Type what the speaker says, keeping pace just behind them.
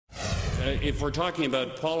if we're talking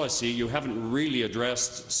about policy, you haven't really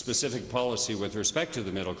addressed specific policy with respect to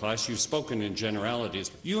the middle class. You've spoken in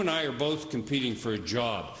generalities. You and I are both competing for a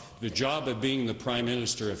job, the job of being the Prime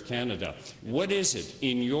Minister of Canada. What is it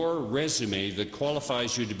in your resume that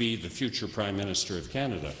qualifies you to be the future Prime Minister of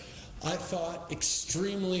Canada? I fought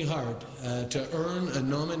extremely hard to earn a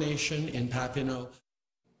nomination in Papineau.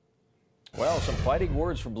 Well, some fighting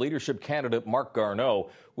words from leadership candidate Marc Garneau.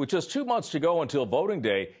 With just 2 months to go until voting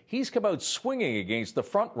day, he's come out swinging against the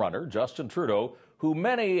frontrunner, Justin Trudeau, who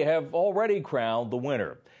many have already crowned the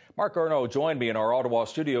winner. Marc Garneau joined me in our Ottawa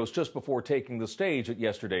studios just before taking the stage at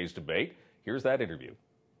yesterday's debate. Here's that interview.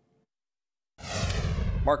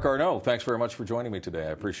 Marc Garneau, thanks very much for joining me today.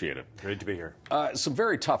 I appreciate it. Great to be here. Some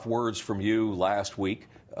very tough words from you last week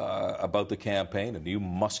about the campaign, a new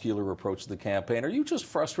muscular approach to the campaign. Are you just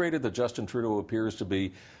frustrated that Justin Trudeau appears to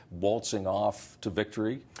be waltzing off to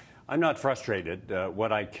victory? I'm not frustrated.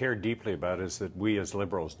 What I care deeply about is that we as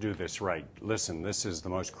Liberals do this right. Listen, this is the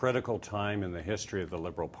most critical time in the history of the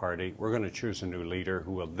Liberal Party. We're going to choose a new leader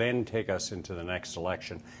who will then take us into the next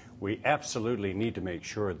election. We absolutely need to make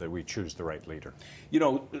sure that we choose the right leader. You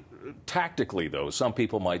know, tactically, though, some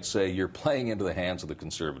people might say you're playing into the hands of the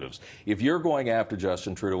Conservatives. If you're going after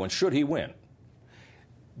Justin Trudeau, and should he win,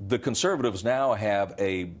 the Conservatives now have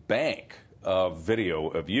a bank of video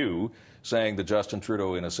of you saying that Justin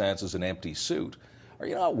Trudeau, in a sense, is an empty suit. Are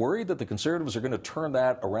you not worried that the Conservatives are going to turn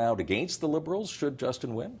that around against the Liberals should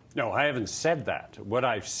Justin win? No, I haven't said that. What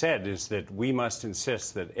I've said is that we must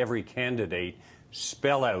insist that every candidate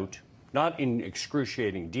spell out, not in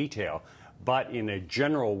excruciating detail, but in a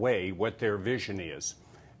general way, what their vision is.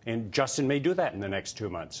 And Justin may do that in the next 2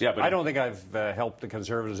 months. Yeah, but I don't think I've helped the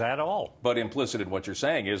Conservatives at all. But implicit in what you're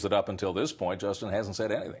saying is that up until this point, Justin hasn't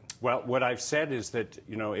said anything. Well, what I've said is that,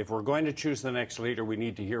 you know, if we're going to choose the next leader, we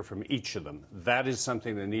need to hear from each of them. That is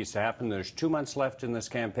something that needs to happen. There's 2 months left in this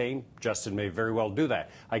campaign. Justin may very well do that.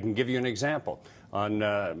 I can give you an example. On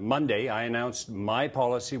Monday, I announced my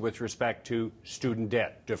policy with respect to student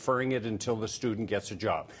debt, deferring it until the student gets a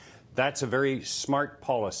job. That's a very smart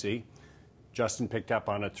policy. Justin picked up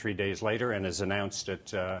on it 3 days later and has announced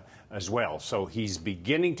it as well. So he's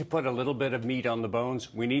beginning to put a little bit of meat on the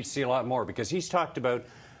bones. We need to see a lot more because he's talked about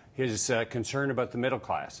his concern about the middle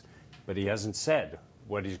class, but he hasn't said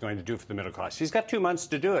what he's going to do for the middle class. He's got 2 months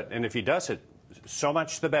to do it, and if he does it, so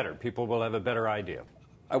much the better. People will have a better idea.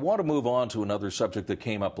 I want to move on to another subject that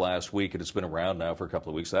came up last week, and it's been around now for a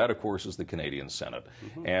couple of weeks. That, of course, is the Canadian Senate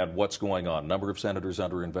and what's going on. Number of senators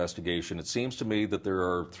under investigation. It seems to me that there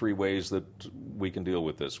are 3 ways that we can deal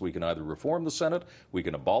with this. We can either reform the Senate, we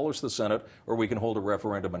can abolish the Senate, or we can hold a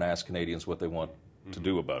referendum and ask Canadians what they want to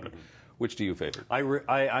do about it. Which do you favor?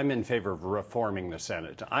 I'm in favor of reforming the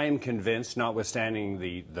Senate. I am convinced, notwithstanding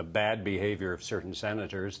the bad behavior of certain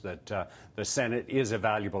senators, that the Senate is a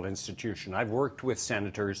valuable institution. I've worked with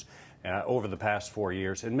senators over the past 4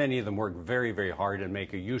 years, and many of them work very, very hard and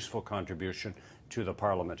make a useful contribution to the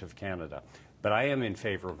Parliament of Canada. But I am in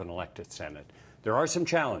favor of an elected Senate. There are some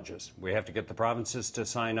challenges. We have to get the provinces to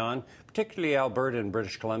sign on, particularly Alberta and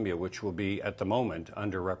British Columbia, which will be, at the moment,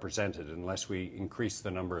 underrepresented unless we increase the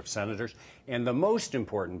number of senators. And the most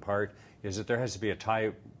important part is that there has to be a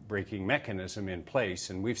tie-breaking mechanism in place.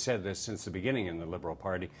 And we've said this since the beginning in the Liberal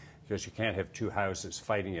Party, because you can't have 2 houses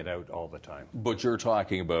fighting it out all the time. But you're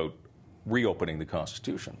talking about reopening the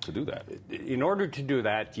Constitution to do that. In order to do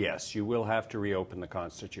that, yes, you will have to reopen the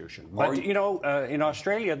Constitution. But, you know, in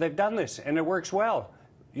Australia, they've done this, and it works well.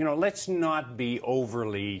 You know, let's not be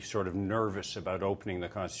overly sort of nervous about opening the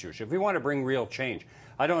Constitution. If we want to bring real change,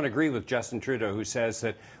 I don't agree with Justin Trudeau, who says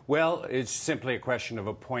that, well, it's simply a question of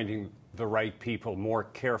appointing the right people more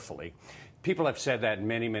carefully. People have said that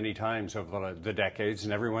many, many times over the decades,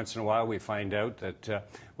 and every once in a while we find out that,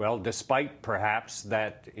 well, despite perhaps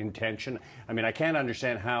that intention, I mean, I can't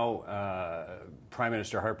understand how Prime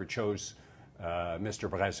Minister Harper chose Mr.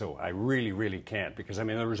 Brazeau. I really, really can't, because, I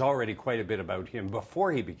mean, there was already quite a bit about him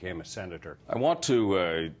before he became a senator. I want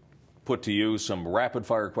to put to you some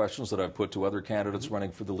rapid-fire questions that I've put to other candidates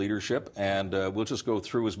running for the leadership, and we'll just go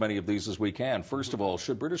through as many of these as we can. First of all,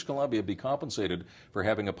 should British Columbia be compensated for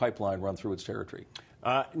having a pipeline run through its territory?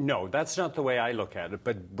 No, that's not the way I look at it,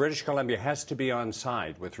 but British Columbia has to be on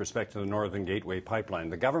side with respect to the Northern Gateway pipeline.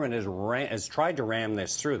 The government has tried to ram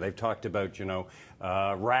this through. They've talked about, you know,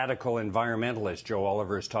 radical environmentalists. Joe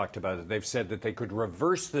Oliver has talked about it. They've said that they could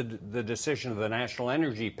reverse the decision of the National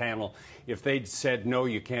Energy Panel if they'd said, no,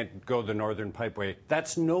 you can't go the Northern Pipeway.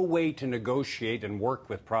 That's no way to negotiate and work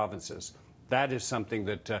with provinces. That is something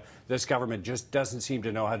that this government just doesn't seem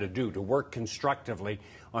to know how to do, to work constructively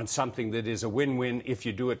on something that is a win-win if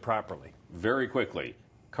you do it properly. Very quickly,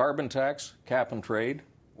 Carbon tax, cap and trade,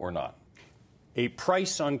 or not? A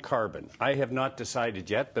price on carbon. I have not decided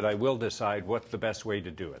yet, but I will decide what's the best way to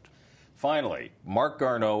do it. Finally, Marc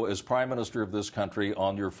Garneau, as Prime Minister of this country,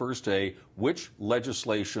 on your first day, which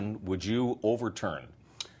legislation would you overturn?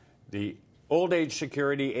 The old age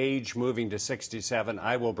security age moving to 67,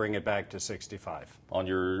 I will bring it back to 65. On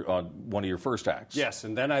one of your first acts? Yes,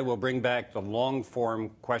 and then I will bring back the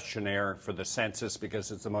long-form questionnaire for the census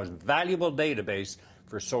because it's the most valuable database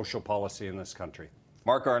for social policy in this country.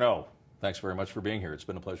 Marc Garneau, thanks very much for being here. It's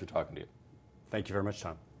been a pleasure talking to you. Thank you very much,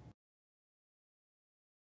 Tom.